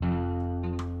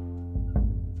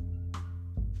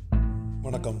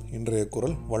வணக்கம். இன்றைய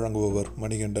குரல் வழங்குபவர்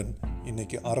மணிகண்டன்.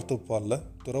 இன்னைக்கு அறத்துப்பாலில்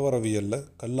துறவரவியலில்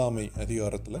கல்லாமை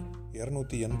அதிகாரத்தில்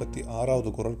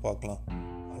 286வது குரல் பார்க்கலாம்.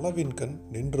 அளவின்கண்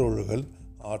நின்றொழுகல்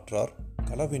ஆற்றார்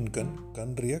களவின்கண்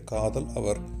கன்றிய காதல்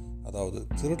அவர். அதாவது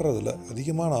திருடுறதுல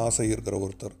அதிகமான ஆசை இருக்கிற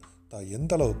ஒருத்தர் தான்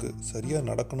எந்த அளவுக்கு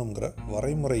சரியாக நடக்கணுங்கிற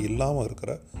வரைமுறை இல்லாமல்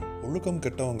இருக்கிற ஒழுக்கம்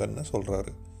கெட்டவங்கன்னு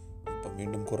சொல்கிறாரு. இப்போ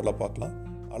மீண்டும் குரலை பார்க்கலாம்.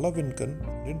 அளவின்கண்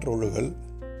நின்றொழுகல்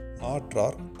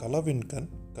ஆற்றார் களவின்கண்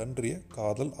கன்றிய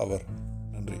காதல் அவர்.